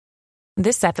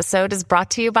This episode is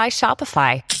brought to you by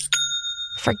Shopify.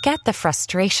 Forget the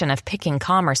frustration of picking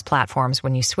commerce platforms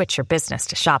when you switch your business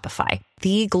to Shopify,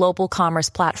 the global commerce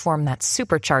platform that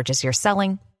supercharges your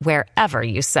selling wherever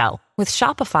you sell. With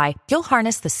Shopify, you'll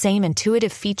harness the same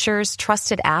intuitive features,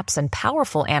 trusted apps, and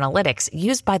powerful analytics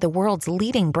used by the world's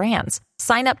leading brands.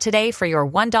 Sign up today for your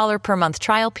 $1 per month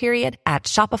trial period at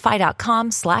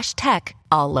shopify.com/tech,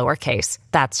 all lowercase.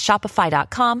 That's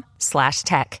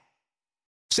shopify.com/tech.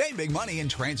 Save big money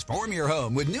and transform your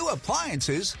home with new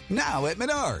appliances now at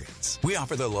Menards. We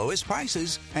offer the lowest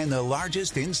prices and the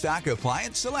largest in-stock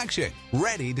appliance selection.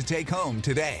 Ready to take home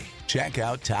today. Check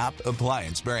out top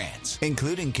appliance brands,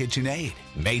 including KitchenAid,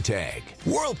 Maytag,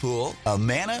 Whirlpool,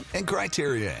 Amana, and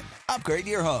Criterion. Upgrade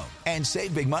your home and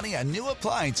save big money on new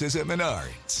appliances at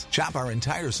Menards. Shop our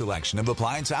entire selection of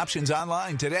appliance options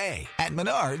online today at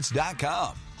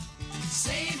Menards.com.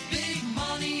 Save big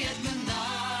money at Menards.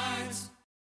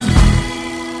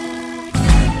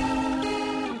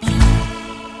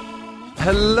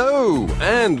 Hello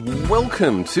and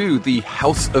welcome to the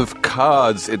House of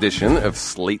Cards edition of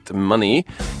Slate Money,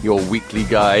 your weekly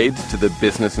guide to the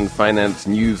business and finance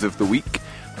news of the week.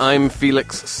 I'm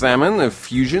Felix Salmon of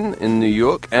Fusion in New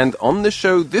York, and on the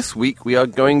show this week we are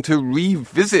going to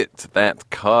revisit that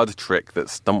card trick that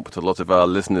stumped a lot of our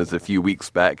listeners a few weeks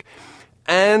back,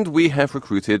 and we have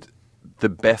recruited the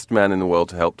best man in the world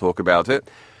to help talk about it.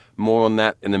 More on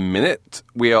that in a minute.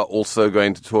 We are also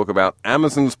going to talk about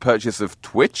Amazon's purchase of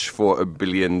Twitch for $1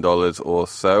 billion or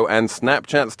so, and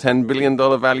Snapchat's $10 billion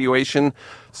valuation.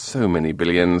 So many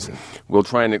billions. We'll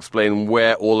try and explain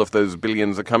where all of those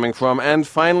billions are coming from. And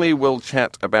finally, we'll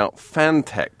chat about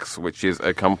Fantex, which is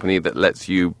a company that lets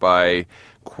you buy,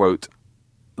 quote,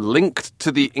 linked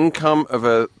to the income of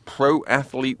a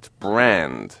pro-athlete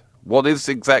brand. What is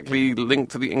exactly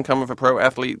linked to the income of a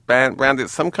pro-athlete brand?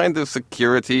 It's some kind of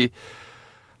security.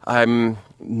 I'm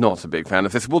not a big fan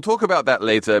of this. We'll talk about that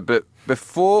later, but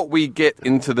before we get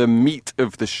into the meat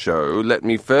of the show, let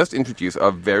me first introduce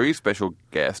our very special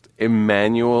guest,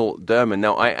 Emmanuel Derman.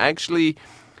 Now, I actually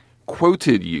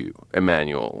quoted you,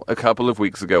 Emmanuel, a couple of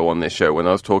weeks ago on this show when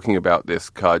I was talking about this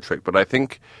card trick, but I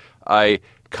think I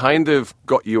kind of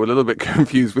got you a little bit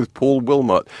confused with Paul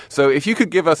Wilmot. So if you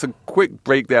could give us a quick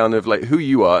breakdown of like who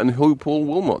you are and who Paul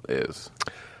Wilmot is.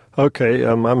 Okay,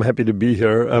 I'm happy to be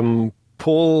here.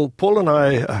 Paul and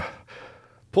I,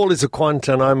 Paul is a quant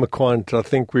and I'm a quant. I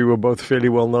think we were both fairly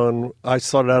well known. I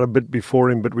started out a bit before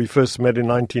him, but we first met in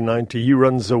 1990. He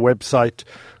runs a website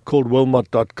called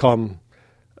Wilmot.com.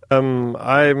 I'm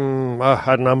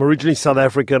originally South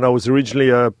African. I was originally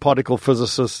a particle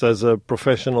physicist as a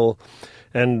professional.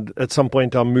 And at some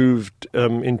point I moved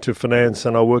into finance,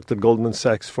 and I worked at Goldman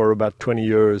Sachs for about 20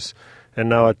 years. And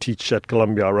now I teach at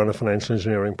Columbia. I run a financial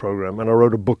engineering program. And I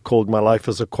wrote a book called My Life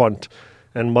as a Quant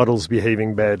and Models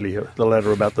Behaving Badly, the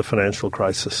latter about the financial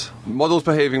crisis. Models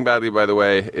Behaving Badly, by the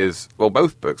way, is, well,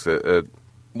 both books are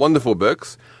wonderful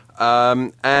books.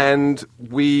 And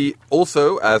we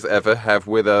also, as ever, have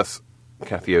with us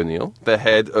Cathy O'Neil, the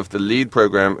head of the lead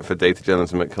program for data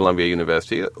journalism at Columbia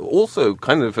University, also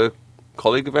kind of a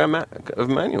colleague of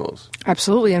Emmanuel's.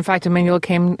 Absolutely. In fact, Emmanuel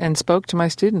came and spoke to my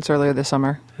students earlier this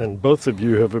summer. And both of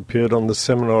you have appeared on the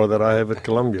seminar that I have at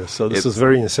Columbia, so this is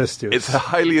very incestuous. It's a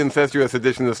highly incestuous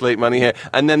edition of Slate Money here.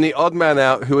 And then the odd man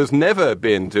out who has never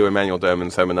been to Emmanuel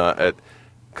Derman's seminar at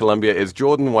Columbia is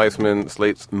Jordan Weissman,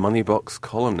 Slate's Moneybox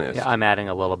columnist. Yeah, I'm adding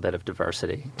a little bit of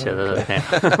diversity to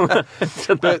the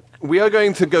But we are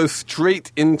going to go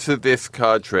straight into this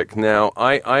card trick. Now,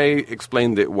 I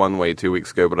explained it one way 2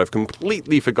 weeks ago, but I've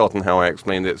completely forgotten how I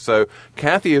explained it. So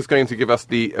Cathy is going to give us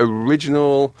the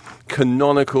original,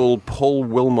 canonical Paul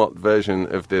Wilmot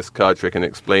version of this card trick and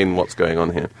explain what's going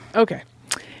on here. Okay.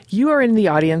 You are in the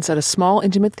audience at a small,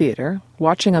 intimate theater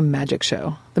watching a magic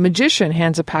show. The magician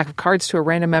hands a pack of cards to a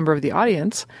random member of the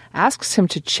audience, asks him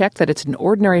to check that it's an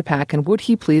ordinary pack, and would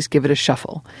he please give it a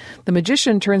shuffle. The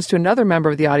magician turns to another member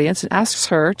of the audience and asks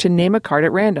her to name a card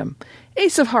at random.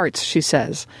 Ace of Hearts, she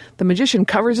says. The magician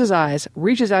covers his eyes,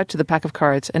 reaches out to the pack of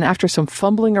cards, and after some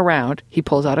fumbling around, he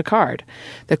pulls out a card.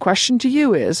 The question to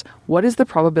you is, what is the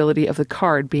probability of the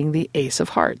card being the Ace of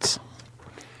Hearts?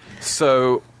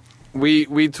 So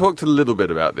we talked a little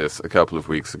bit about this a couple of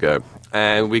weeks ago,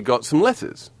 and we got some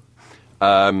letters.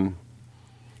 One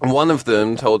of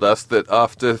them told us that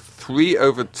after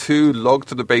 3/2 log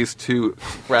to the base 2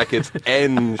 brackets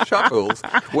n shuffles,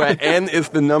 where n is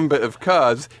the number of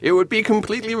cards, it would be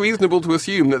completely reasonable to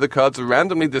assume that the cards are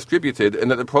randomly distributed and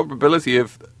that the probability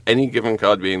of any given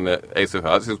card being the Ace of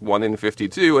Hearts is 1 in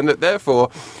 52, and that therefore,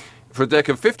 for a deck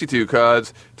of 52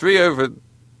 cards, 3/2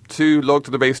 2 log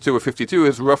to the base 2 of 52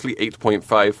 is roughly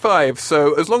 8.55.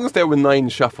 So as long as there were 9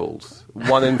 shuffles,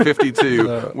 1 in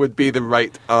 52 would be the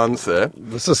right answer.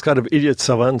 This is kind of idiot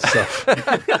savant stuff.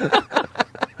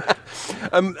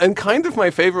 And kind of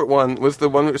my favorite one was the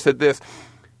one which said this: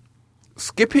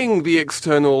 skipping the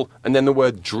external and then the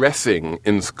word dressing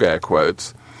in scare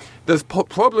quotes, there's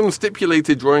problem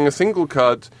stipulated drawing a single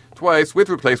card twice with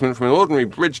replacement from an ordinary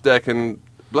bridge deck and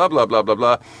blah, blah, blah, blah,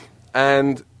 blah.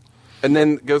 And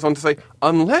then goes on to say,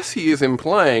 unless he is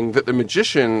implying that the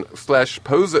magician /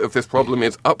 poser of this problem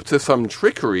is up to some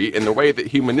trickery in the way that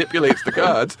he manipulates the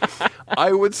cards,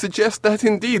 I would suggest that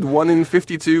indeed 1 in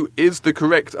 52 is the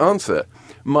correct answer.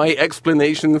 My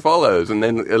explanation follows, and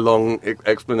then a long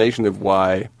explanation of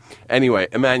why. Anyway,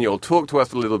 Emmanuel, talk to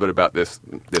us a little bit about this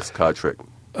card trick.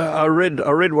 I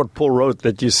read what Paul wrote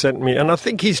that you sent me, and I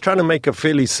think he's trying to make a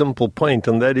fairly simple point,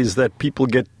 and that is that people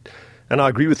get, and I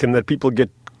agree with him, that people get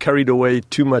carried away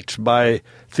too much by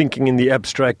thinking in the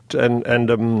abstract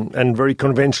and very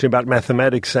conventionally about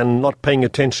mathematics and not paying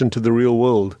attention to the real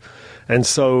world. And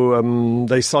so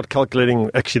they start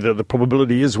calculating, actually, the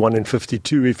probability is 1 in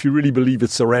 52 if you really believe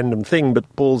it's a random thing. But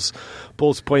Paul's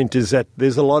point is that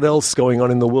there's a lot else going on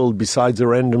in the world besides a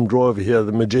random draw over here.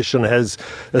 The magician has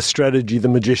a strategy. The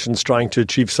magician's trying to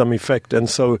achieve some effect. And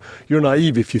so you're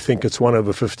naive if you think it's 1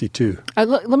 over 52.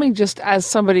 Let me just, as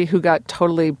somebody who got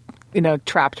totally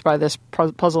trapped by this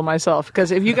puzzle myself,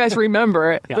 because if you guys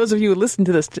remember, those of you who listened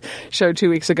to this show 2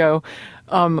 weeks ago,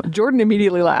 Jordan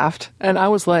immediately laughed, and I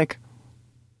was like,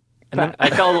 and then I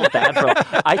felt a little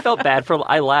bad for him.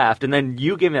 I laughed, and then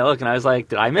you gave me a look, and I was like,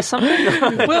 did I miss something?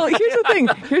 Well,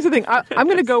 here's the thing. I'm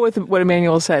going to go with what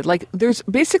Emmanuel said. Like, there's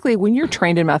basically, when you're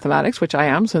trained in mathematics, which I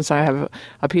am, since I have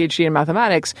a PhD in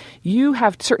mathematics, you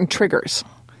have certain triggers.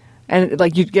 And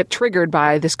like you get triggered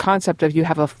by this concept of you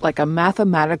have a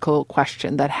mathematical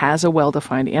question that has a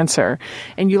well-defined answer,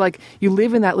 and you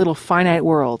live in that little finite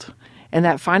world, and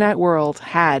that finite world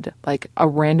had like a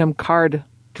random card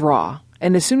draw,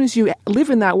 and as soon as you live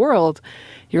in that world,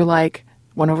 you're like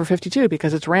 1 over 52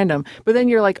 because it's random. But then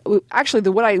you're like, actually,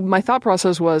 my thought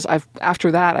process was, after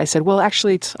that I said, well,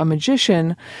 actually, it's a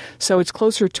magician, so it's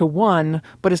closer to 1,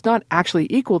 but it's not actually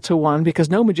equal to 1 because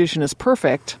no magician is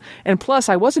perfect. And plus,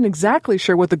 I wasn't exactly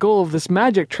sure what the goal of this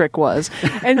magic trick was.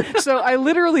 And so I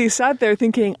literally sat there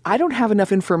thinking, I don't have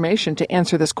enough information to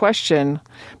answer this question,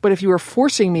 but if you were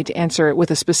forcing me to answer it with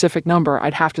a specific number,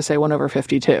 I'd have to say 1 over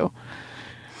 52.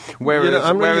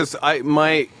 Whereas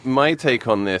my take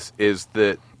on this is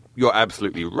that you're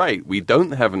absolutely right. We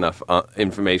don't have enough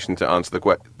information to answer the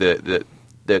question.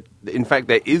 In fact,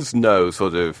 there is no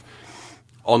sort of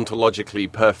ontologically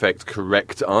perfect,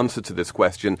 correct answer to this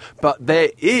question, but there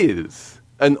is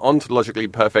an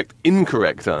ontologically perfect,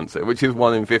 incorrect answer, which is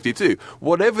 1 in 52.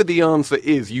 Whatever the answer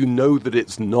is, you know that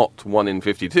it's not 1 in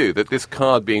 52, that this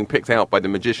card being picked out by the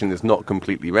magician is not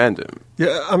completely random.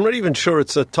 Yeah, I'm not even sure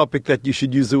it's a topic that you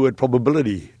should use the word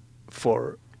probability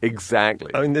for.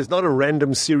 Exactly. I mean, there's not a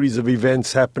random series of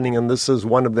events happening, and this is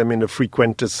one of them in a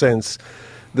frequenter sense.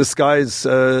 This guy's,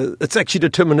 it's actually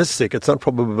deterministic. It's not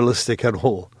probabilistic at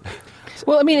all.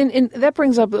 Well, I mean, and that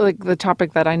brings up like the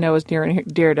topic that I know is near and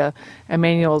dear to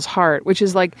Emmanuel's heart, which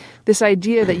is like this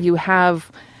idea that you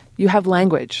have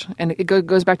language, and it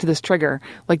goes back to this trigger.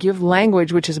 Like you have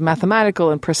language which is mathematical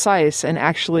and precise and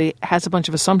actually has a bunch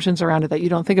of assumptions around it that you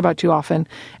don't think about too often.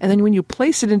 And then when you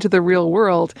place it into the real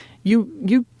world,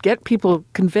 you get people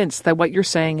convinced that what you're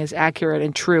saying is accurate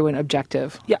and true and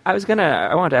objective. Yeah, I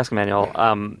wanted to ask Emmanuel,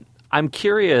 I'm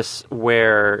curious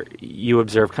where you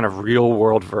observe kind of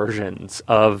real-world versions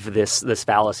of this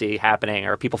fallacy happening,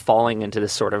 or people falling into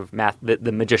this sort of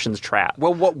the magician's trap.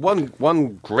 Well,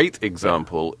 one great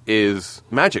example is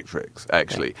magic tricks,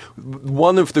 actually. Yeah.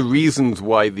 One of the reasons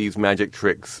why these magic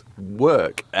tricks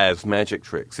work as magic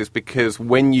tricks is because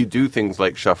when you do things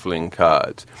like shuffling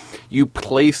cards, you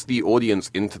place the audience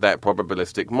into that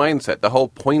probabilistic mindset. The whole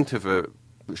point of a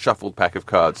shuffled pack of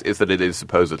cards is that it is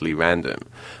supposedly random,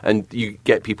 and you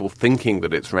get people thinking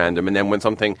that it's random, and then when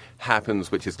something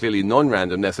happens which is clearly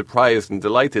non-random, they're surprised and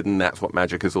delighted, and that's what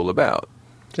magic is all about.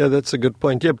 Yeah, that's a good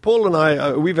point. Yeah, Paul and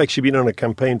I, we've actually been on a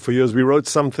campaign for years. We wrote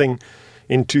something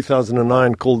in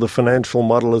 2009 called the Financial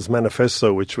Modelers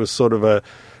Manifesto, which was sort of a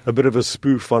bit of a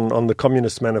spoof on the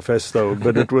Communist Manifesto,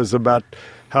 but it was about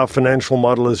how financial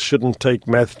modelers shouldn't take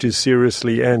math too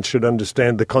seriously and should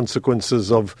understand the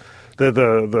consequences of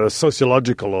the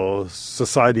sociological or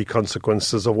society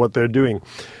consequences of what they're doing.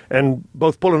 And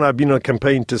both Paul and I have been on a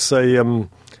campaign to say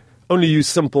only use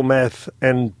simple math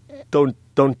and don't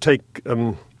take...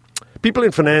 people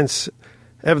in finance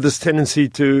have this tendency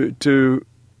to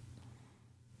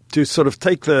sort of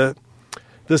take the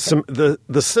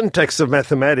the syntax of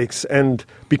mathematics, and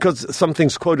because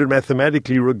something's quoted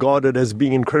mathematically, regarded as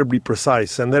being incredibly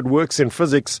precise, and that works in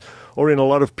physics or in a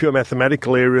lot of pure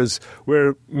mathematical areas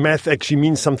where math actually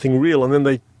means something real, and then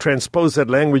they transpose that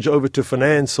language over to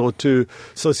finance or to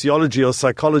sociology or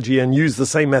psychology and use the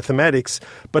same mathematics,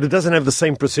 but it doesn't have the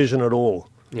same precision at all.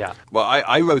 Yeah. Well,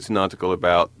 I wrote an article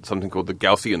about something called the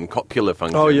Gaussian copula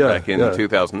function back in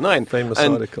 2009. Famous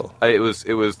and article. It was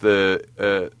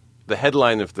the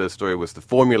headline of the story was the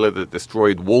formula that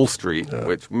destroyed Wall Street,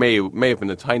 which may have been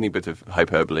a tiny bit of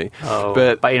hyperbole. Oh,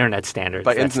 but by internet standards.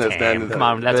 By that's internet tame. standards. Come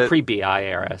on, that's but- pre-BI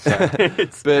era.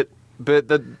 So. But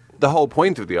the whole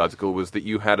point of the article was that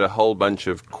you had a whole bunch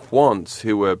of quants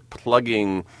who were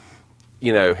plugging,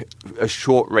 a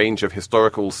short range of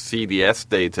historical CDS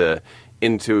data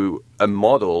into a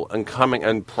model and coming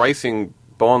and pricing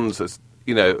bonds as,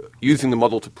 using the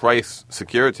model to price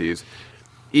securities,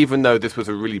 even though this was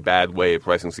a really bad way of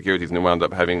pricing securities and it wound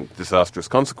up having disastrous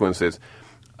consequences.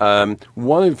 Another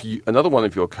one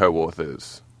of your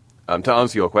co-authors, to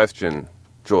answer your question,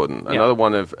 Jordan, another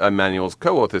one of Emmanuel's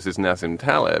co-authors is Nassim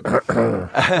Taleb.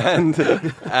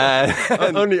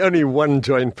 and Only one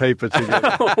joint paper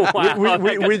together. Wow,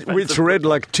 which read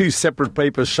like two separate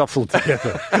papers shuffled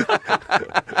together.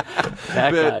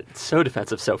 That got so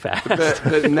defensive so fast. but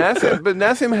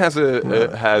Nassim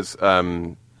has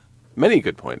many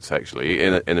good points, actually,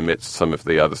 in amidst some of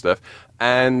the other stuff.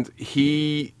 And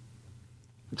he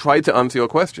tried to answer your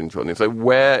question, Jordan. It's like,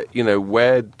 where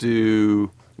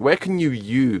can you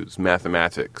use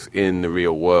mathematics in the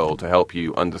real world to help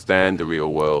you understand the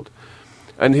real world?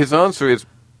 And his answer is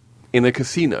in a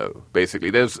casino,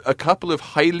 basically. There's a couple of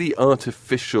highly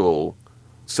artificial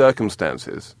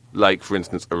circumstances, like, for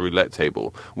instance, a roulette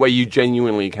table, where you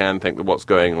genuinely can think that what's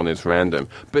going on is random.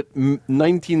 But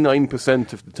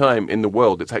 99% of the time in the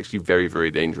world, it's actually very, very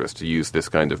dangerous to use this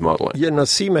kind of modeling. Yeah,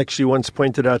 Nassim actually once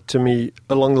pointed out to me,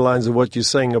 along the lines of what you're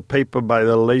saying, a paper by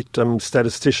the late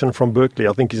statistician from Berkeley.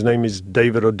 I think his name is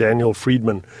David or Daniel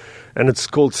Friedman. And it's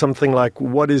called something like,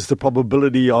 what is the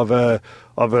probability of a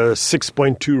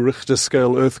 6.2 Richter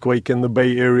scale earthquake in the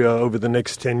Bay Area over the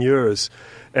next 10 years?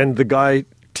 And the guy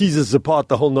teases apart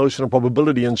the whole notion of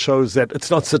probability and shows that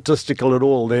it's not statistical at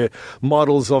all. They're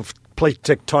models of plate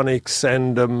tectonics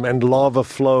and lava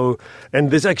flow,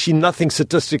 and there's actually nothing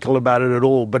statistical about it at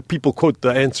all. But people quote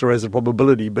the answer as a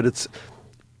probability, but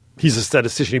he's a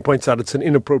statistician. He points out it's an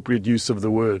inappropriate use of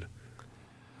the word.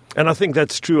 And I think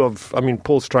that's true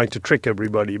Paul's trying to trick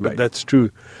everybody, but that's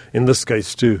true in this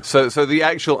case too. So the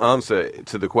actual answer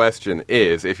to the question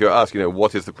is, if you're asked,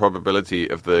 what is the probability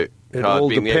of the It card all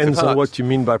being the depends ace of on hearts? what you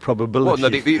mean by probability.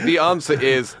 Well, no, the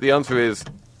answer is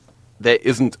there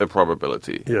isn't a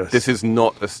probability. Yes. This is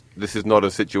not a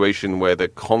situation where the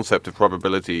concept of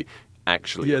probability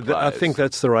actually applies. I think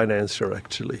that's the right answer,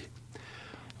 actually.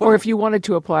 Or if you wanted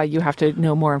to apply, you have to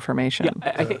know more information.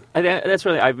 Yeah, I think that's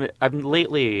really. I've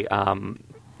lately kind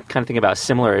of thinking about a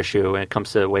similar issue when it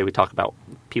comes to the way we talk about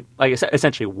people, like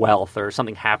essentially wealth or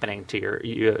something happening to your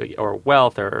or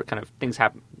wealth or kind of things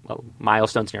happen,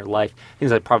 milestones in your life,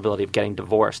 things like probability of getting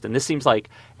divorced. And this seems like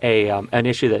an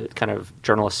issue that kind of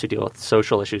journalists who deal with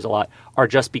social issues a lot are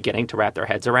just beginning to wrap their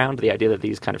heads around. The idea that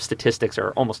these kind of statistics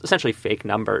are almost essentially fake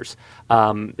numbers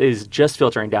is just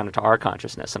filtering down into our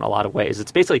consciousness in a lot of ways.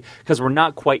 It's basically because we're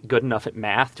not quite good enough at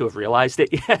math to have realized it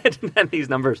yet, and these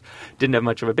numbers didn't have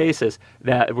much of a basis.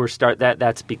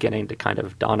 That's beginning to kind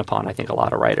of dawn upon, I think, a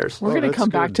lot of writers. We're going to come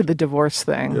back to the divorce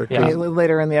thing Yeah.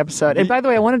 later in the episode. And by the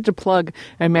way, I wanted to plug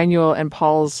Emmanuel and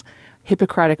Paul's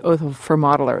Hippocratic Oath for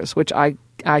Modelers, which I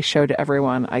show to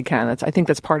everyone I can. I think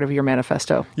that's part of your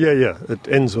manifesto. Yeah. It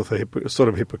ends with a sort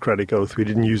of Hippocratic oath. We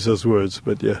didn't use those words,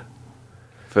 but yeah.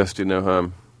 First do no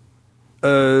harm.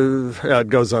 It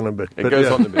goes on a bit. It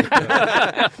goes on a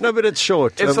bit. No, but it's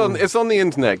short. It's on the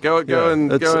internet. Go it's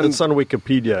on on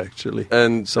Wikipedia, actually.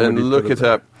 and Somebody look put it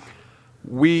up.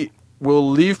 We will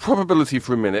leave probability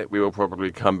for a minute. We will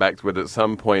probably come back to it at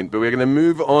some point, but we're going to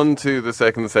move on to the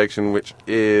second section, which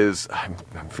is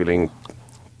I'm feeling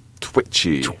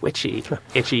twitchy.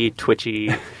 Itchy, twitchy.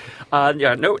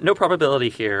 No probability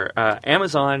here.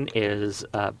 Amazon is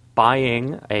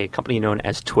buying a company known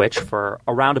as Twitch for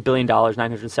around $1 billion,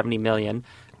 $970 million.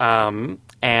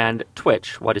 And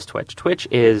Twitch, what is Twitch? Twitch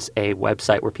is a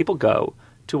website where people go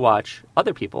to watch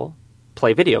other people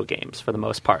play video games for the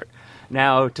most part.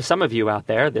 Now, to some of you out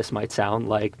there, this might sound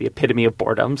like the epitome of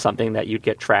boredom, something that you'd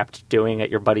get trapped doing at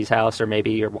your buddy's house or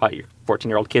maybe your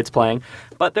 14-year-old kid's playing.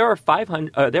 But there are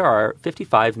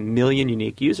 55 million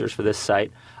unique users for this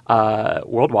site.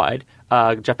 worldwide.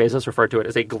 Jeff Bezos referred to it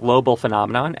as a global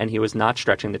phenomenon, and he was not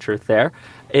stretching the truth there.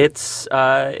 It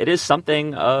is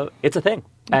something. It's a thing.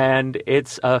 And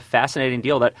it's a fascinating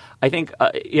deal that I think,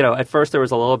 at first there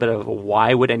was a little bit of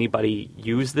why would anybody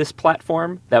use this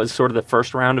platform? That was sort of the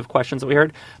first round of questions that we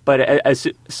heard. But as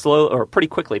pretty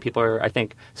quickly, people are, I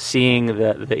think, seeing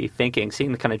the thinking,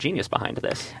 seeing the kind of genius behind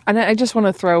this. And I just want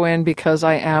to throw in, because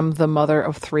I am the mother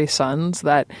of 3 sons,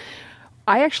 that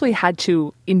I actually had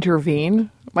to intervene.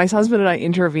 My husband and I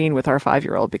intervened with our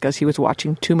 5-year-old because he was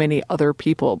watching too many other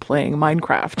people playing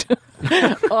Minecraft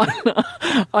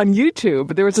on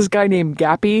YouTube. There was this guy named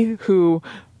Gappy who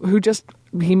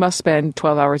he must spend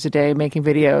 12 hours a day making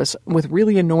videos with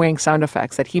really annoying sound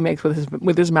effects that he makes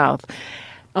with his mouth.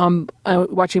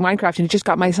 Watching Minecraft, and it just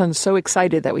got my son so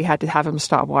excited that we had to have him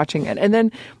stop watching it. And then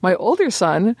my older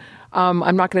son,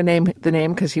 I'm not going to name the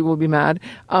name because he will be mad,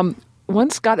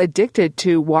 once got addicted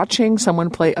to watching someone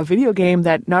play a video game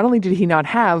that not only did he not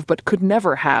have, but could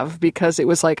never have, because it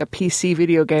was like a PC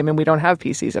video game and we don't have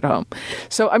PCs at home.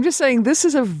 So I'm just saying this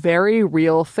is a very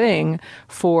real thing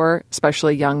for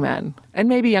especially young men and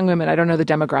maybe young women. I don't know the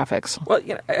demographics. Well,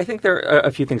 I think there are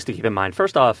a few things to keep in mind.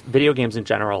 First off, video games in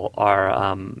general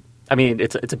are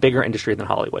it's a bigger industry than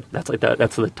Hollywood. That's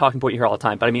the talking point you hear all the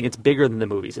time. But I mean, it's bigger than the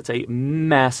movies. It's a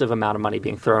massive amount of money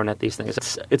being thrown at these things.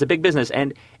 It's a big business.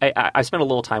 And I spent a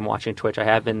little time watching Twitch. I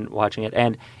have been watching it,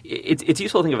 and it's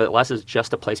useful to think of it less as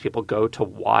just a place people go to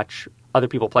watch other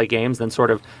people play games than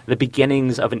sort of the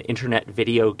beginnings of an internet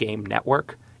video game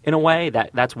network. In a way,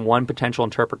 that's one potential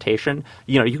interpretation.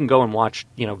 You can go and watch,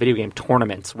 video game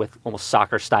tournaments with almost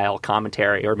soccer-style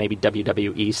commentary or maybe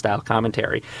WWE-style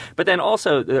commentary. But then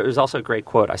also, there's also a great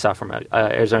quote I saw from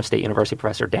Arizona State University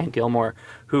professor Dan Gilmore,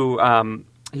 who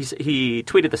he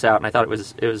tweeted this out, and I thought it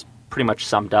was pretty much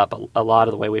summed up a lot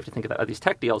of the way we have to think of these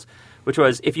tech deals, which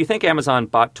was, if you think Amazon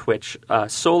bought Twitch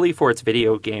solely for its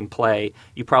video game play,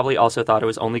 you probably also thought it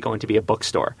was only going to be a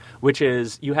bookstore, which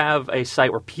is you have a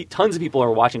site where tons of people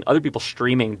are watching other people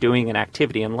streaming, doing an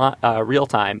activity in real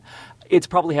time. It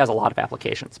probably has a lot of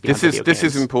applications. This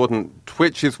is important.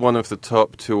 Twitch is one of the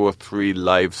top 2 or 3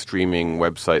 live streaming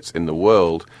websites in the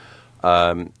world.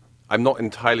 I'm not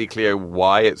entirely clear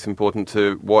why it's important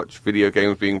to watch video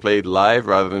games being played live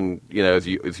rather than, as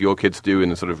your kids do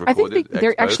in a sort of recorded. I think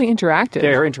they're actually interactive.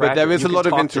 They're interactive. But there is a lot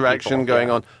of interaction going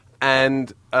on.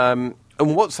 And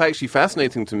what's actually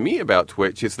fascinating to me about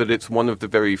Twitch is that it's one of the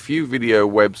very few video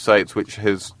websites which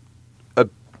has a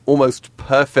almost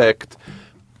perfect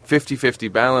 50-50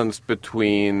 balance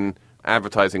between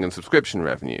advertising and subscription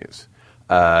revenues.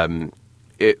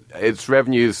 Its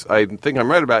revenues, I think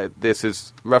I'm right about it, this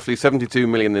is roughly 72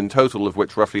 million in total, of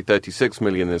which roughly 36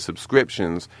 million is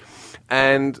subscriptions.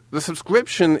 And the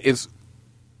subscription is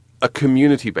a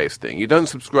community-based thing. You don't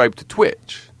subscribe to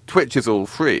Twitch. Twitch is all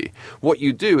free. What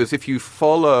you do is, if you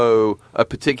follow a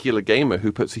particular gamer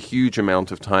who puts a huge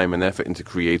amount of time and effort into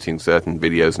creating certain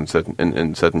videos and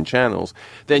certain channels,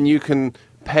 then you can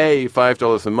pay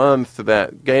 $5 a month to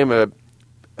that gamer,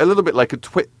 a little bit like a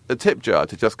tip jar,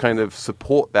 to just kind of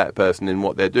support that person in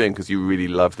what they're doing because you really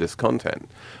love this content.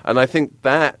 And I think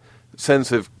that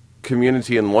sense of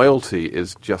community and loyalty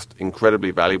is just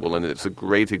incredibly valuable, and it's a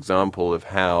great example of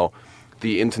how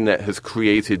the internet has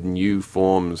created new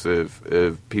forms of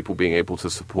people being able to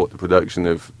support the production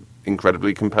of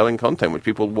incredibly compelling content, which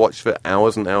people watch for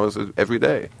hours and hours every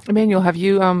day. Emmanuel, have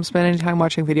you spent any time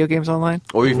watching video games online?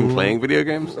 Or even playing video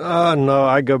games? No,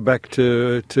 I go back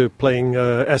to playing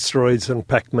Asteroids and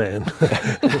Pac-Man.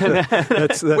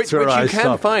 that's which where I you can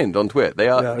stop. find on Twitch. They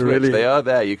are Twitch. Really. They are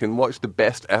there. You can watch the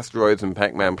best Asteroids and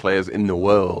Pac-Man players in the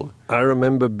world. I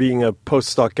remember being a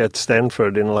postdoc at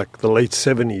Stanford in like the late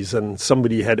 70s, and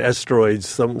somebody had Asteroids.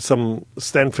 Some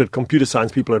Stanford computer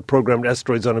science people had programmed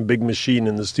Asteroids on a big machine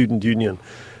in the student union,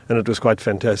 and it was quite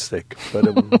fantastic.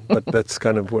 But that's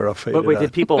kind of where I faded But wait, out.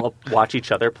 did people watch each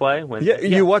other play?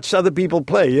 You watched other people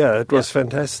play. Yeah, it was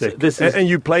fantastic. And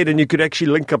you played, and you could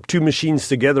actually link up 2 machines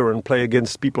together and play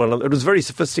against people. It was very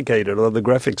sophisticated, although the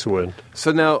graphics weren't.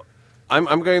 So now,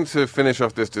 I'm going to finish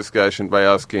off this discussion by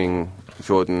asking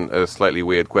Jordan a slightly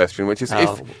weird question, which is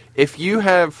if you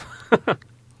have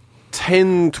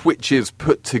 10 Twitches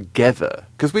put together,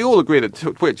 because we all agree that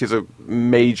Twitch is a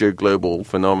major global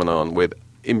phenomenon with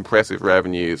impressive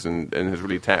revenues and has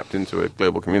really tapped into a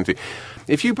global community.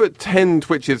 If you put 10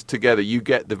 Twitches together, you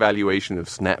get the valuation of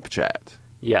Snapchat.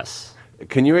 Yes.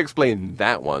 Can you explain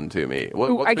that one to me?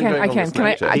 I can.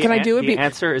 Can I do it? The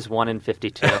answer is 1 in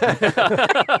 52.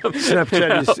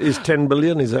 Snapchat is 10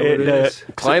 billion. Is that what it is?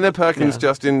 Kleiner Perkins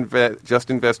just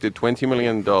invested $20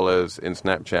 million in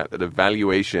Snapchat at a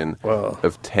valuation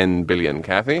of 10 billion.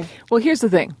 Kathy? Well, here's the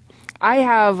thing. I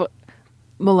have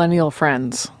millennial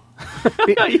friends.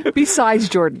 Besides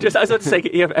Jordan. Just, I was about to say,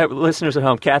 you have listeners at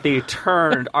home, Kathy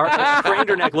turned, craned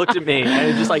her neck, looked at me,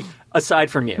 and just like,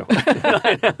 aside from you.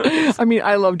 I mean,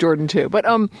 I love Jordan too. But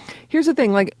here's the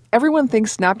thing. Like, everyone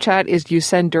thinks Snapchat is you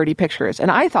send dirty pictures. And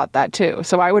I thought that too.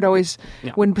 So I would always,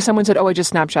 when someone said, oh, I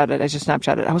just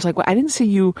Snapchatted, I was like, well, I didn't see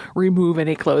you remove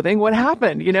any clothing. What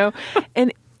happened? You know?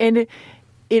 and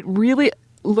it really,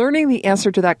 learning the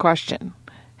answer to that question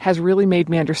has really made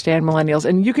me understand millennials.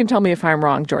 And you can tell me if I'm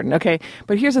wrong, Jordan, okay?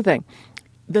 But here's the thing.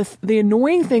 The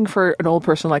annoying thing for an old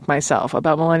person like myself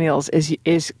about millennials is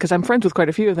because I'm friends with quite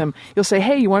a few of them, you'll say,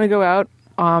 hey, you want to go out?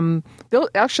 They'll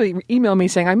actually email me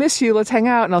saying, I miss you, let's hang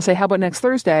out. And I'll say, how about next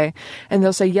Thursday? And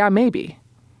they'll say, yeah, maybe.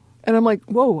 And I'm like,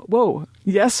 whoa,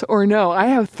 yes or no? I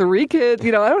have 3 kids.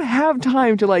 You know, I don't have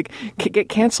time to like get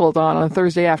canceled on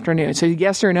Thursday afternoon. So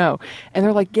yes or no? And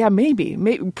they're like, yeah, maybe,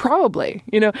 probably,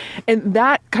 you know. And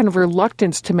that kind of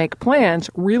reluctance to make plans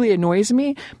really annoys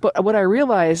me. But what I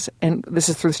realize, and this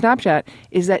is through Snapchat,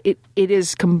 is that it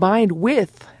is combined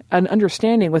with an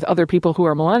understanding with other people who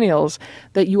are millennials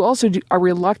that you also are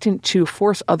reluctant to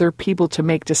force other people to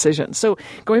make decisions. So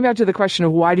going back to the question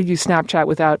of why did you Snapchat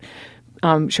without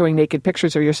showing naked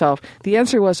pictures of yourself, the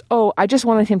answer was, oh, I just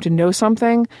wanted him to know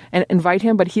something and invite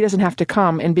him, but he doesn't have to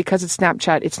come. And because it's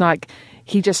Snapchat, it's not like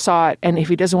he just saw it, and if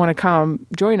he doesn't want to come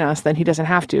join us, then he doesn't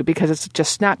have to because it's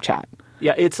just Snapchat.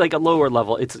 Yeah, it's like a lower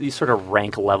level. It's you sort of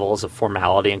rank levels of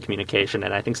formality and communication,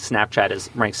 and I think Snapchat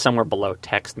is ranked somewhere below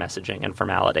text messaging and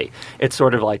formality. It's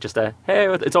sort of like just a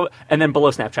hey, it's all, and then below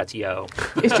Snapchat's yo.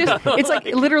 It's like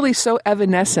literally so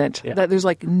evanescent that there's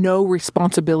like no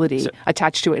responsibility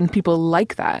attached to it, and people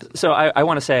like that. So I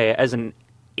want to say,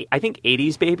 I think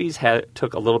 80s babies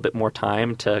took a little bit more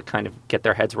time to kind of get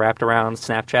their heads wrapped around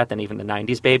Snapchat than even the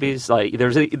 90s babies. Like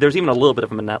there's even a little bit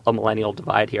of a millennial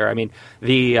divide here. I mean,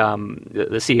 the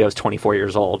CEO is 24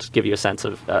 years old, to give you a sense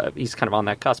of he's kind of on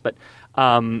that cusp. But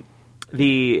when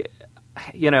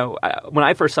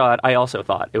I first saw it, I also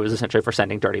thought it was essentially for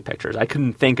sending dirty pictures. I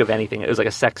couldn't think of anything. It was like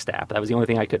a sex stap. That was the only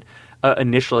thing I could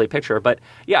initially picture. But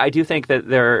yeah, I do think that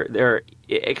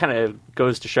it kind of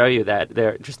goes to show you that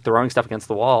they're just throwing stuff against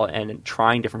the wall and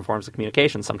trying different forms of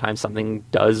communication. Sometimes something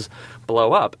does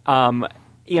blow up. And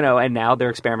now they're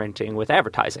experimenting with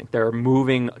advertising. They're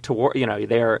moving toward,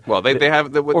 they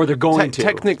have, or they're going to.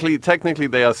 Technically,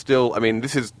 they are still. I mean,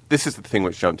 this is the thing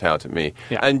which jumped out at me.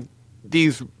 Yeah. And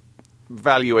these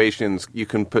valuations, you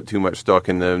can put too much stock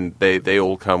in them. They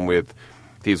all come with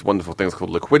these wonderful things called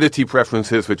liquidity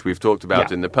preferences, which we've talked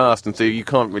about in the past, and so you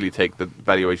can't really take the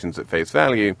valuations at face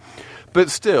value. But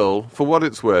still, for what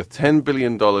it's worth, $10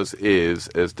 billion is,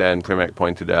 as Dan Primack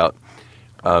pointed out,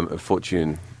 of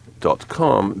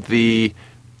Fortune.com, the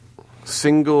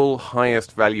single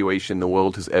highest valuation the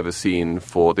world has ever seen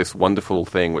for this wonderful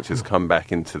thing which has come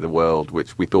back into the world,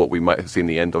 which we thought we might have seen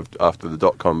the end of after the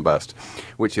dot-com bust,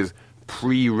 which is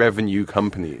pre-revenue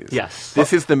companies. Yes.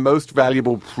 This is the most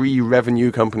valuable pre-revenue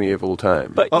company of all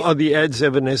time. But are the ads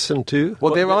evanescent too?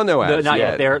 Well, there are no ads not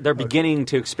yet. They're beginning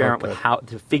to experiment with how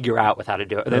to figure out how to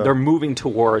do it. They're moving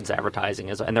towards advertising,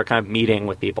 and they're kind of meeting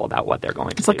with people about what they're going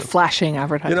to do. It's like flashing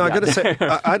advertising. I got to say,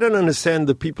 I don't understand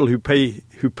the people who pay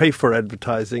for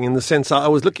advertising. In the sense, I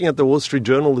was looking at the Wall Street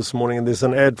Journal this morning, and there's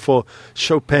an ad for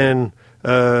Chopin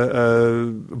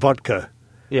vodka.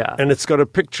 Yeah. And it's got a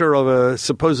picture of a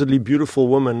supposedly beautiful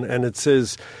woman, and it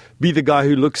says, "Be the guy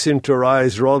who looks into her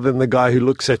eyes rather than the guy who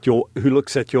looks at your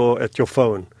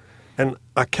phone." And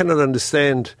I cannot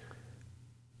understand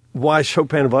why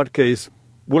Chopin Vodka is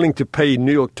willing to pay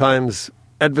New York Times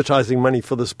advertising money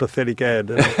for this pathetic ad.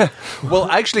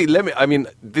 Well, actually,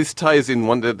 this ties in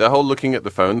the whole looking at the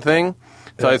phone thing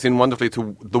ties in wonderfully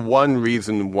to the one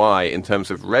reason why, in terms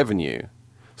of revenue,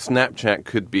 Snapchat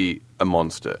could be a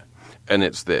monster. And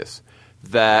it's this,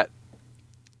 that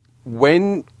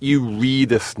when you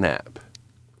read a snap,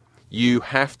 you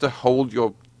have to hold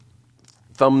your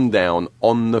thumb down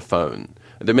on the phone.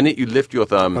 The minute you lift your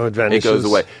thumb, it goes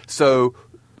away. So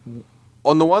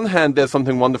on the one hand, there's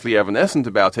something wonderfully evanescent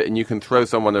about it, and you can throw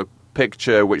someone a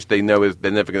picture which they know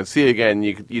they're never going to see again.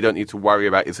 You don't need to worry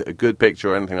about is it a good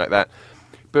picture or anything like that.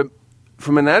 But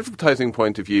from an advertising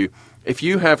point of view, if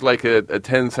you have like a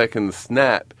 10-second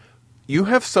snap, you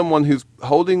have someone who's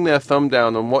holding their thumb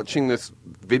down and watching this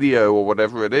video or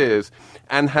whatever it is,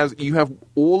 and you have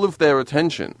all of their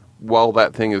attention while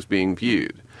that thing is being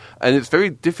viewed. And it's very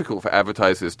difficult for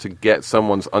advertisers to get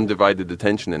someone's undivided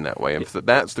attention in that way. And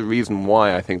that's the reason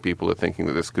why I think people are thinking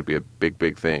that this could be a big,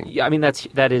 big thing. Yeah, I mean,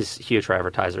 that is huge for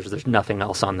advertisers. There's nothing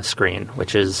else on the screen,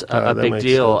 which is a big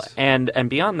deal. Sense. And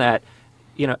beyond that,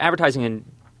 advertising in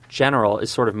general is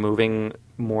sort of moving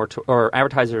more or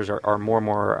advertisers are more and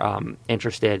more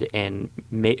interested in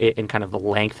kind of the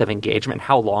length of engagement,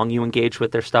 how long you engage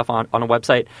with their stuff on a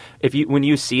website. When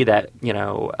you see that,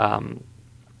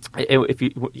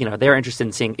 if they're interested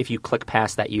in seeing if you click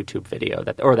past that YouTube video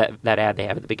that ad they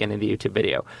have at the beginning of the YouTube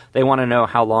video, they want to know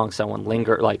how long someone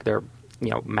lingered, like their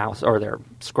mouse or their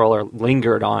scroller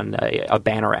lingered on a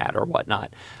banner ad or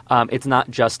whatnot. It's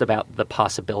not just about the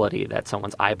possibility that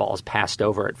someone's eyeballs passed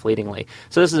over it fleetingly.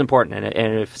 So this is important,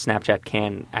 and if Snapchat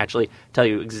can actually tell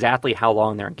you exactly how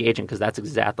long they're engaging, because that's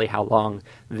exactly how long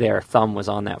their thumb was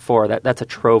on that for, that's a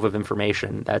trove of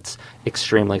information that's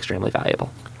extremely, extremely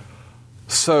valuable.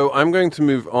 So I'm going to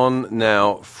move on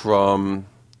now from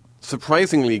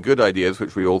surprisingly good ideas,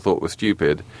 which we all thought were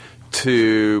stupid,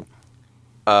 to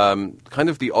kind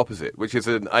of the opposite, which is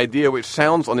an idea which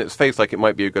sounds on its face like it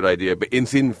might be a good idea, but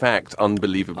it's in fact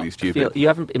unbelievably stupid. You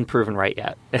haven't been proven right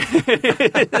yet.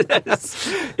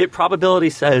 Probability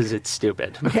says it's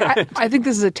stupid. I think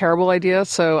this is a terrible idea,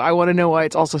 so I want to know why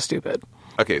it's also stupid.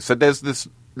 Okay, so there's this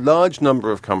large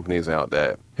number of companies out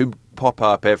there who pop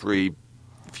up every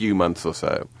few months or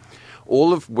so,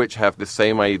 all of which have the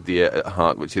same idea at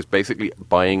heart, which is basically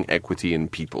buying equity in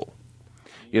people.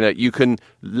 You can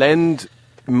lend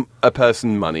a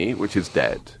person money, which is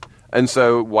dead, and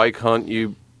so why can't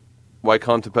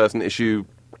a person issue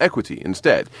equity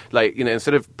instead? Like,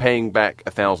 instead of paying back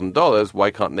 $1,000,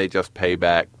 why can't they just pay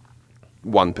back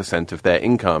 1% of their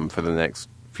income for the next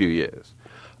few years?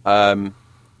 And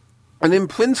in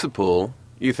principle,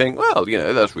 you think, well,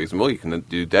 that's reasonable. You can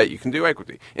do debt, you can do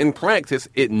equity. In practice,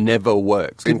 it never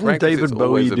works. Didn't in practice, David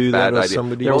Bowie do that or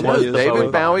somebody? Well, no, years David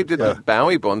ago? Bowie did the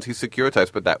Bowie bonds. He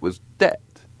securitized, but that was debt.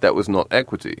 That was not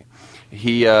equity.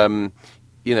 He,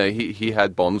 he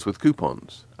had bonds with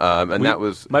coupons, and that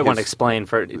was. Might want to explain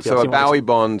for. So a Bowie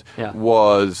bond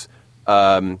was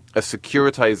a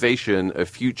securitization of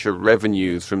future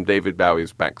revenues from David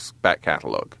Bowie's back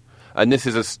catalog. And this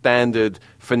is a standard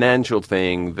financial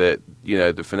thing that,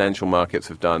 the financial markets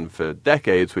have done for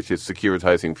decades, which is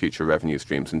securitizing future revenue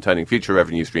streams and turning future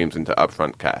revenue streams into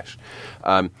upfront cash.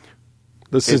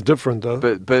 This is different, though.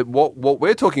 But what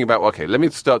we're talking about, okay, let me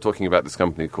start talking about this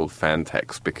company called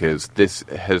Fantex, because this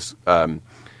has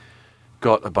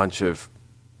got a bunch of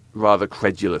rather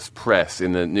credulous press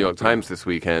in the New York Times this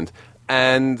weekend.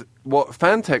 And what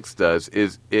Fantex does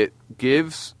is it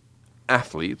gives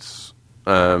athletes...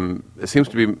 it seems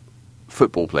to be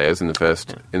football players in the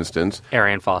first instance.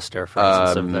 Arian Foster, for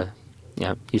instance, of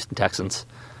the Houston Texans.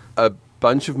 A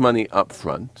bunch of money up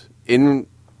front in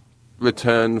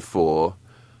return for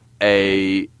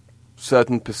a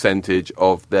certain percentage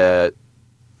of their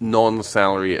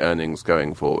non-salary earnings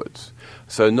going forwards.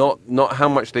 So not how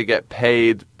much they get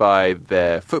paid by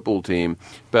their football team,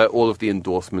 but all of the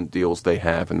endorsement deals they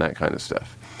have and that kind of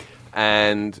stuff.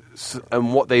 And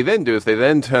what they then do is they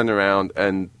then turn around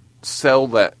and sell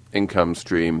that income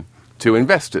stream to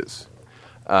investors.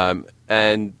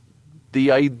 And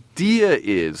the idea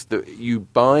is that you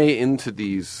buy into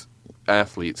these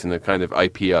athletes in a kind of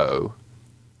IPO,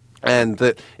 and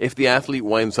that if the athlete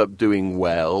winds up doing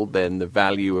well, then the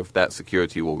value of that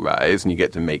security will rise and you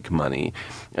get to make money.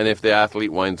 And if the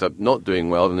athlete winds up not doing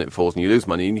well, then it falls and you lose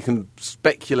money. And you can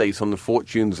speculate on the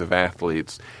fortunes of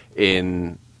athletes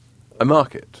in a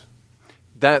market.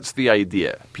 That's the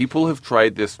idea. People have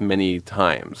tried this many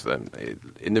times.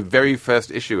 In the very first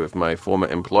issue of my former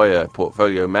employer,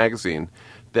 Portfolio magazine,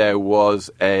 there was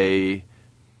a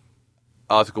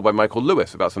article by Michael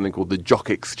Lewis about something called the Jock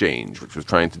Exchange, which was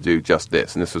trying to do just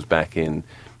this. And this was back in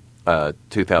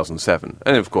 2007.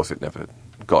 And of course, it never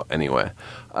got anywhere.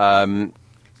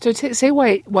 So say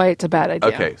why it's a bad idea.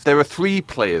 Okay, so there are three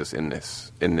players in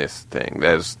this thing.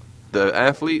 There's the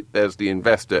athlete, there's the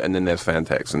investor, and then there's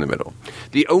Fantex in the middle.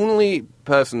 The only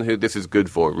person who this is good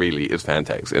for, really, is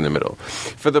Fantex in the middle.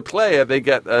 For the player, they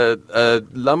get a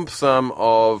lump sum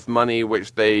of money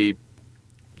which they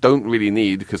don't really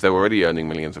need because they're already earning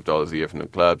millions of dollars a year from the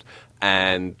clubs,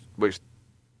 and which,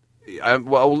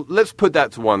 well, let's put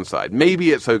that to one side.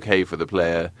 Maybe it's okay for the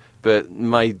player, but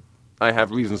I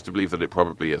have reasons to believe that it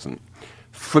probably isn't.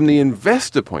 From the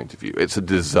investor point of view, it's a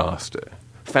disaster.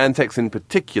 Fantex in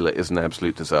particular is an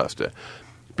absolute disaster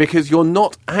because you're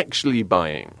not actually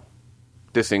buying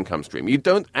this income stream. You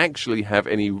don't actually have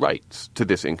any rights to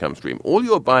this income stream. All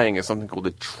you're buying is something called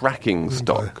a tracking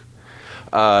stock,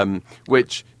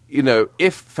 which,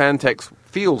 if Fantex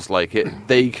feels like it,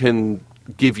 they can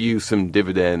give you some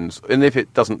dividends, and if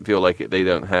it doesn't feel like it, they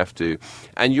don't have to.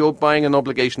 And you're buying an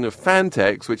obligation of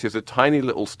Fantex, which is a tiny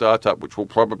little startup which will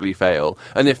probably fail.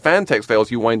 And if Fantex fails,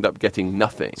 you wind up getting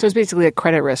nothing. So it's basically a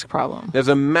credit risk problem. There's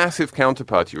a massive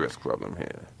counterparty risk problem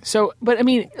here. So, but I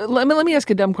mean, let me ask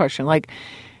a dumb question, like,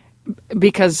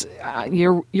 because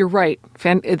you're right,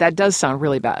 that does sound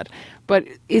really bad. But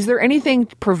is there anything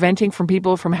preventing from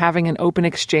people from having an open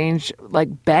exchange,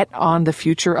 like bet on the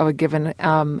future of a given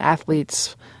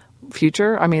athlete's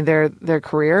future? I mean, their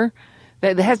career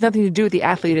that has nothing to do with the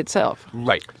athlete itself.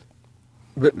 Right.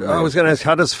 But I was going to ask,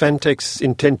 how does Fantex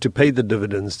intend to pay the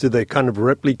dividends? Do they kind of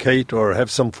replicate or have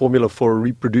some formula for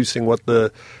reproducing what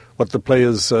the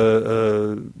players'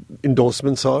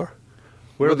 endorsements are?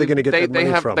 Where are they going to get that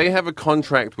money from? They have a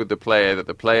contract with the player that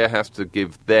the player has to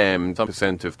give them some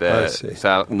percent of their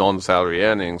non-salary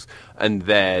earnings. And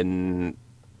then,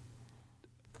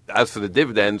 as for the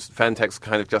dividends, Fantex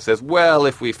kind of just says, well,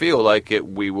 if we feel like it,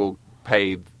 we will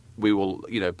pay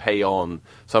on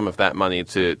some of that money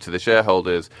to the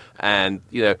shareholders. And,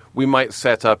 we might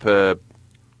set up an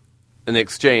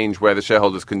exchange where the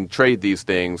shareholders can trade these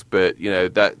things, but,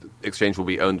 that exchange will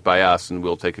be owned by us and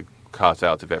we'll take a cut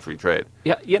out of every trade.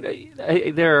 Yeah,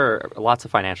 there are lots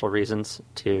of financial reasons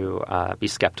to be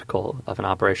skeptical of an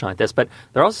operation like this, but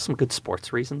there are also some good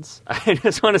sports reasons. I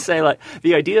just want to say, like,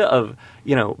 the idea of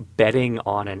betting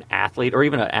on an athlete or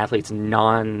even an athlete's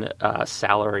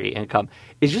non-salary income,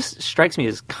 it just strikes me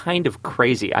as kind of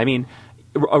crazy. I mean,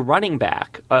 a running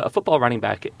back, a football running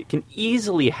back, can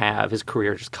easily have his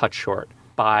career just cut short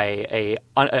by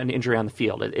an injury on the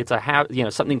field. It's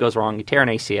something goes wrong. You tear an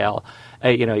ACL.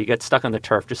 You get stuck on the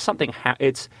turf. Just something.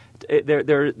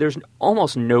 There's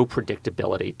almost no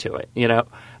predictability to it.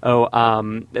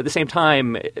 At the same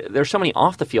time, there's so many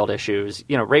off the field issues.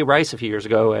 Ray Rice a few years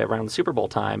ago around the Super Bowl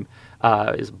time,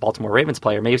 is a Baltimore Ravens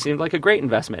player, may have seemed like a great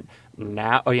investment.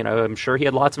 Now, I'm sure he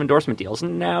had lots of endorsement deals.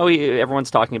 And now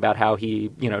everyone's talking about how he,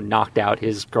 knocked out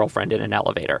his girlfriend in an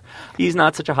elevator. He's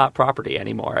not such a hot property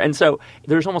anymore. And so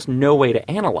there's almost no way to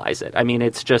analyze it. I mean,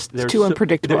 it's just it's too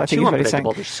unpredictable. I think is what he's saying.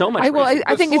 There's so much.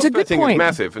 I think it's a good point. Is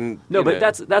massive, and but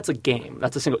that's a game.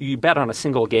 That's a single. You bet on a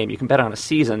single game. You can bet on a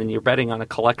season, and you're betting on a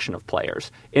collection of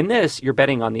players. In this, you're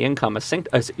betting on the income.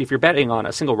 If you're betting on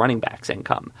a single running back's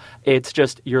income, it's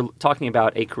just you're talking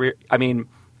about a career. I mean,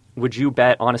 would you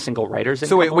bet on a single writer's income?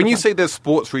 So wait, when you say there's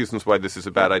sports reasons why this is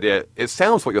a bad idea, it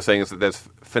sounds what you're saying is that there's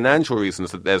financial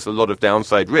reasons, that there's a lot of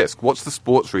downside risk. What's the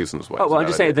sports reasons why? I'm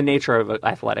just saying the nature of an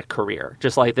athletic career,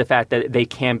 just like the fact that they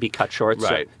can be cut short.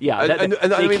 Right. So,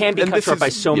 they can be cut short by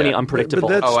so many unpredictable.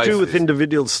 But that's true with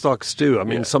individual stocks too. I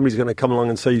mean, somebody's going to come along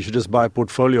and say you should just buy a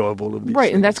portfolio of all of these. Right,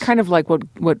 things. and that's kind of like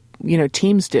what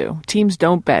teams do. Teams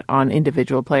don't bet on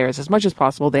individual players as much as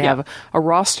possible. They have a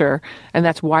roster, and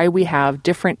that's why we have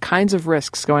different kinds of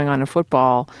risks going on in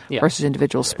football versus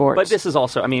individual sports. But this is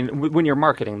also, I mean, when you're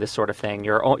marketing this sort of thing,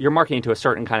 you're marketing to a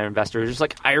certain kind of investor who's just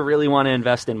like, I really want to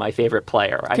invest in my favorite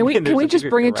player. Can we just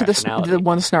bring it to the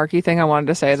one snarky thing I wanted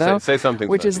to say, though? Say something.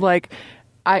 Which is like,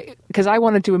 because I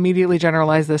wanted to immediately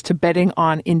generalize this to betting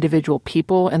on individual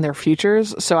people and their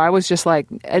futures. So I was just like,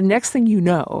 next thing you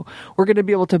know, we're going to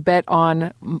be able to bet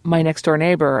on my next door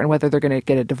neighbor and whether they're going to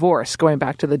get a divorce, going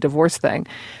back to the divorce thing.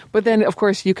 But then, of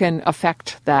course, you can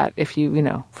affect that if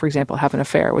you, for example, have an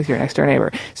affair with your next door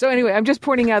neighbor. So anyway, I'm just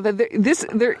pointing out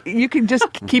that you can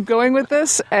just keep going with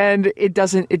this and it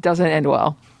doesn't end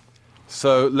well.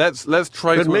 So let's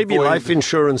try but to maybe avoid... life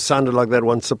insurance sounded like that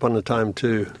once upon a time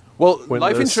too. Well, when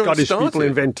life the insurance Scottish people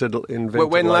invented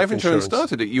when life insurance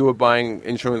started, you were buying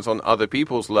insurance on other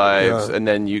people's lives, and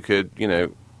then you could,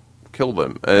 kill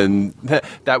them, and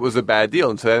that was a bad deal.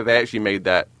 And so they actually made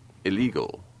that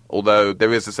illegal. Although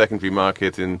there is a secondary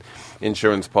market in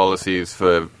insurance policies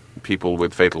for people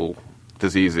with fatal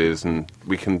diseases, and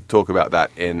we can talk about that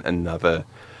in another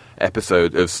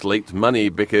episode of Slate Money,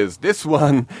 because this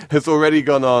one has already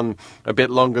gone on a bit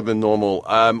longer than normal.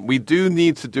 We do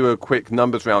need to do a quick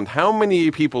numbers round. How many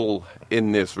people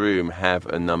in this room have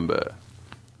a number?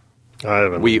 I have a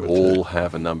number. We all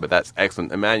have a number. That's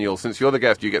excellent. Emmanuel, since you're the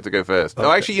guest, you get to go first. Okay.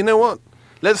 Oh, actually, you know what?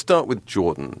 Let's start with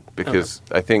Jordan, because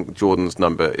I think Jordan's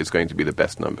number is going to be the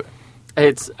best number.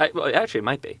 Actually, it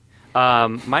might be.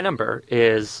 My number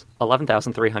is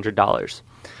 $11,300.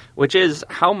 Which is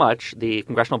how much the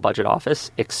Congressional Budget Office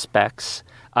expects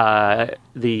the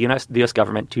U.S.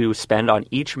 government to spend on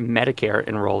each Medicare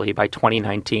enrollee by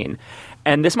 2019.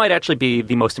 And this might actually be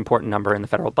the most important number in the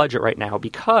federal budget right now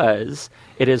because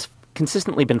it has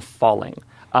consistently been falling.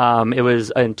 It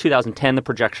was in 2010. The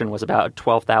projection was about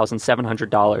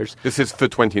 $12,700. This is for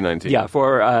 2019. Yeah,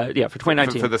 for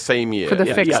 2019 for the same year. For the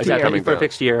fixed year. Exactly, for a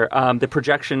fixed year. The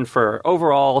projection for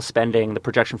overall spending, the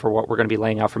projection for what we're going to be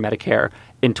laying out for Medicare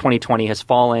in 2020 has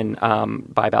fallen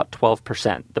by about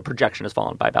 12%. The projection has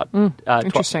fallen by about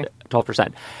interesting.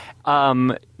 12%.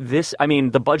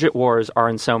 The budget wars are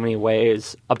in so many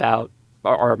ways about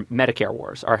our Medicare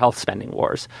wars, our health spending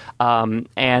wars.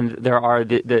 And there are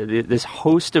this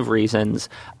host of reasons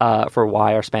for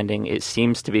why our spending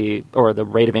seems to be, or the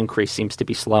rate of increase seems to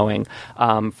be slowing,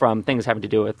 from things having to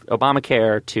do with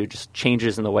Obamacare to just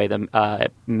changes in the way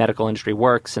the medical industry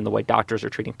works and the way doctors are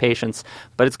treating patients.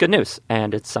 But it's good news,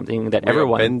 and it's something that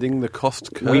everyone... We are bending the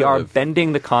cost curve. We are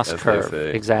bending the cost as curve.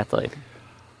 they say. Exactly.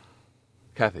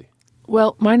 Kathy.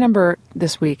 Well, my number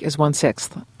this week is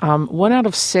 1/6. 1 out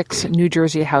of 6 New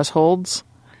Jersey households,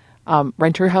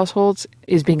 renter households,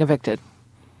 is being evicted.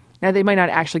 Now, they might not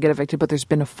actually get evicted, but there's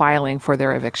been a filing for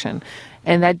their eviction.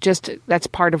 And that's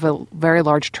part of a very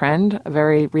large trend, a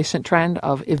very recent trend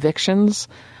of evictions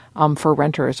for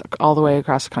renters all the way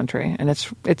across the country. And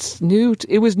it's new.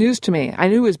 It was news to me. I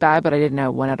knew it was bad, but I didn't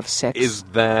know 1 out of 6. Is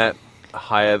that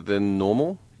higher than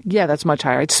normal? Yeah, that's much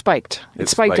higher. It's spiked. It's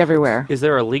spiked everywhere. Is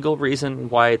there a legal reason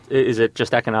why? Is it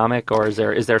just economic, or is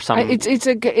there some? I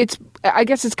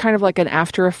guess it's kind of like an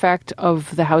after effect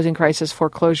of the housing crisis,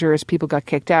 foreclosures. People got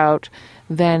kicked out.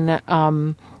 Then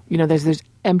there's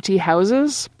empty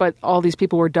houses, but all these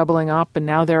people were doubling up, and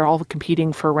now they're all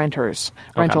competing for rentals.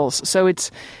 So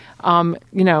it's.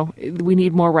 We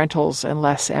need more rentals and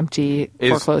less empty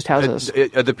foreclosed houses.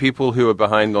 Are the people who are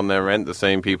behind on their rent the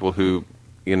same people who,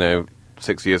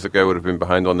 6 years ago would have been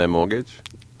behind on their mortgage?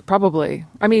 Probably.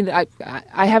 I mean,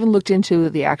 I haven't looked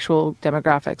into the actual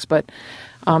demographics, but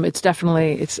it's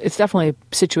definitely a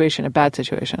situation, a bad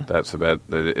situation.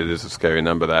 It is a scary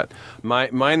number. That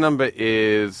my number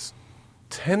is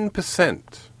 10%,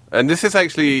 and this is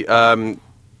actually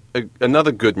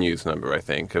another good news number. I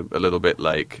think a little bit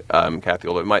like Kathy,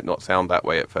 although it might not sound that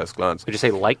way at first glance. Would you say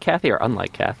like Kathy or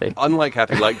unlike Kathy? Unlike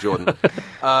Kathy, like Jordan.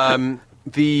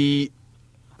 The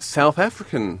South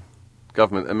African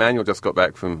government, Emmanuel just got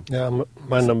back from... Yeah,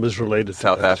 my number's related to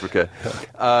South Africa.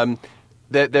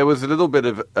 There was a little bit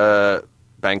of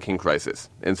banking crisis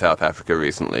in South Africa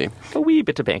recently. A wee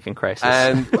bit of banking crisis.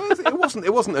 And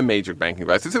it wasn't a major banking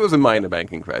crisis, it was a minor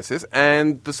banking crisis.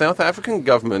 And the South African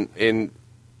government, in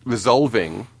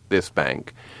resolving this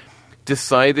bank,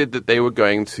 decided that they were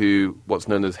going to what's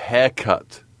known as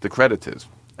haircut the creditors.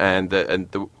 And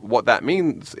what that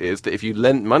means is that if you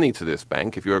lent money to this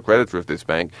bank, if you're a creditor of this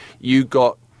bank, you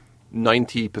got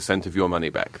 90% of your money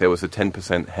back. There was a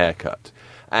 10% haircut.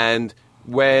 And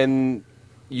when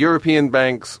European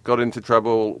banks got into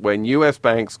trouble, when US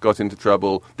banks got into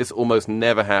trouble, this almost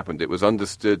never happened. It was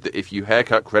understood that if you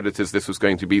haircut creditors, this was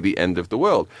going to be the end of the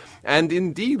world. And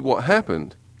indeed what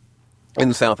happened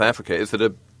in South Africa is that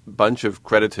a bunch of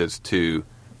creditors to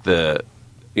the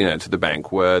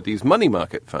bank were these money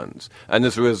market funds. And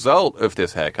as a result of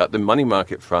this haircut, the money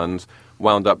market funds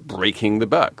wound up breaking the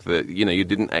buck. That you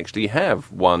didn't actually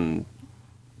have $1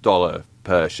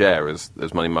 per share as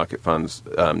money market funds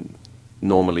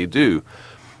normally do.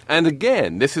 And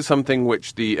again, this is something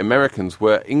which the Americans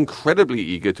were incredibly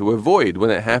eager to avoid when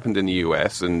it happened in the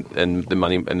US and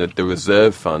the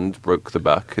reserve fund broke the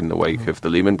buck in the wake of the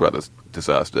Lehman Brothers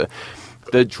disaster.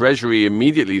 The Treasury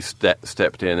immediately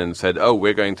stepped in and said,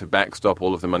 we're going to backstop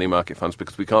all of the money market funds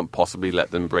because we can't possibly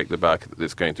let them break the buck.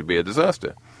 It's going to be a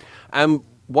disaster. And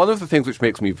one of the things which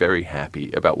makes me very happy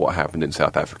about what happened in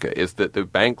South Africa is that the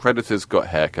bank creditors got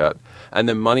haircut and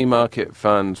the money market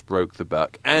funds broke the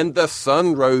buck and the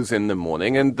sun rose in the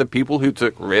morning and the people who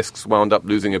took risks wound up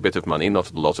losing a bit of money,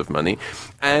 not a lot of money,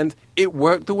 and it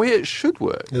worked the way it should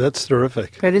work. Yeah, that's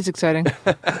terrific. That is exciting.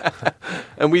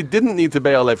 And we didn't need to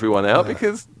bail everyone out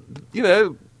because,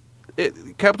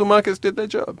 capital markets did their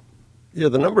job. Yeah,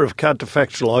 the number of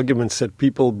counterfactual arguments that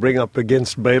people bring up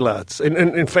against bailouts,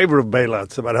 in favor of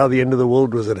bailouts, about how the end of the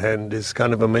world was at hand is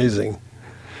kind of amazing.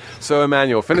 So,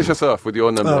 Emmanuel, finish us off with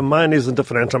your number. Mine isn't a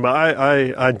financial number.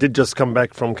 I did just come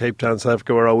back from Cape Town, South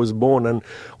Africa, where I was born, and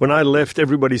when I left,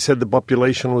 everybody said the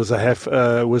population was a half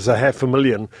a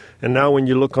million. And now, when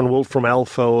you look on Wolfram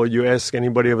Alpha or you ask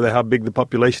anybody over there how big the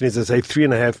population is, they say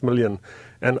 3.5 million.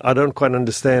 And I don't quite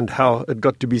understand how it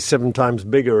got to be 7 times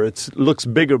bigger. It looks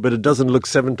bigger, but it doesn't look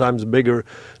 7 times bigger.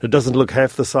 It doesn't look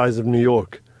half the size of New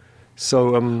York.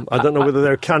 So I don't know whether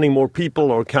they're counting more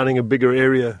people or counting a bigger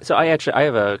area. So I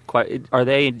have are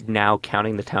they now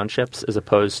counting the townships as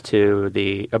opposed to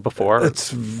the before? It's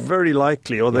very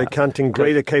likely, or they're counting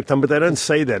Greater Cape Town, but they don't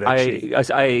say that, actually.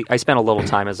 I spent a little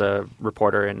time as a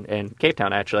reporter in Cape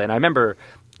Town, actually, and I remember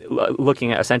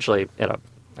looking at essentially I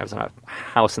was in a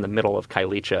house in the middle of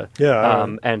Kailicha,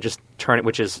 and just turn it,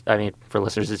 which is, I mean, for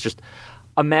listeners, it's just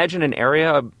imagine an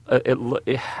area.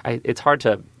 It's hard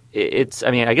to.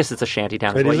 I guess it's a shanty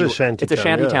town. It is a shanty town. It's a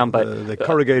shanty town, but the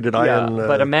corrugated iron.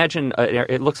 But imagine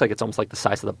it looks like it's almost like the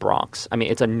size of the Bronx. I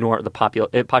mean, it's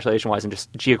population-wise and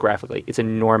just geographically, it's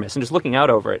enormous. And just looking out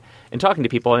over it and talking to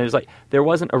people, and it was like there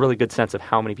wasn't a really good sense of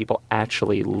how many people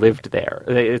actually lived there.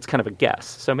 It's kind of a guess.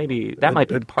 So maybe that might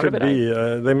be part of it.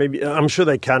 They may be. I'm sure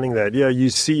they're counting that. Yeah, you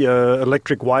see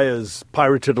electric wires,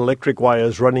 pirated electric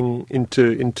wires, running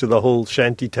into the whole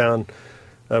shanty town.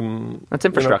 That's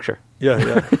infrastructure.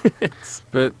 Yeah.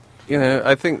 But,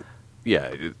 I think,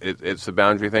 it's a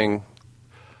boundary thing.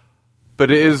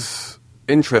 But it is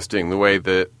interesting the way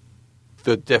that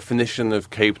the definition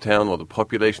of Cape Town or the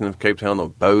population of Cape Town or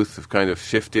both have kind of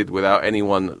shifted without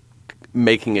anyone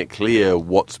making it clear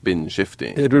what's been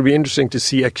shifting. It would be interesting to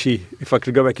see, actually, if I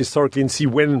could go back historically and see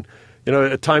when,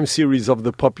 a time series of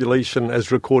the population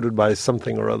as recorded by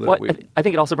something or other. Well, I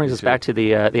think it also brings us back to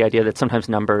the idea that sometimes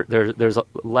there's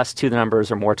less to the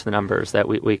numbers or more to the numbers that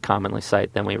we commonly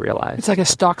cite than we realize. It's like a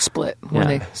stock split when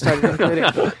they started including.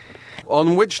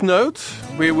 On which note,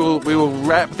 we will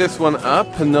wrap this one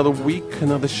up. Another week,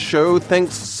 another show.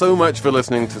 Thanks so much for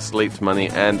listening to Slate Money,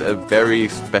 and a very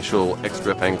special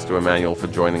extra thanks to Emmanuel for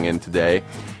joining in today.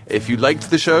 If you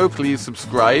liked the show, please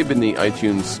subscribe in the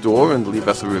iTunes store and leave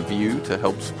us a review to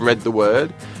help spread the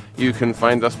word. You can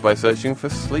find us by searching for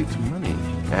Slate Money.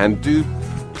 And do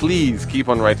please keep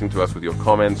on writing to us with your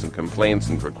comments and complaints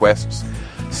and requests.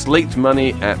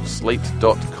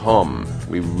 slatemoney@slate.com.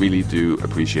 We really do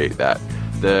appreciate that.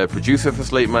 The producer for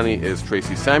Slate Money is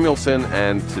Tracy Samuelson,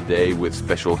 and today with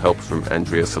special help from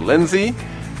Andrea Salenzi.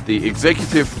 The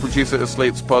executive producer of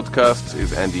Slate's podcasts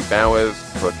is Andy Bowers.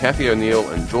 For Kathy O'Neill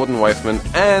and Jordan Weissman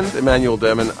and Emmanuel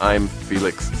Derman, I'm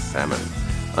Felix Salmon.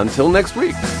 Until next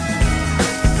week.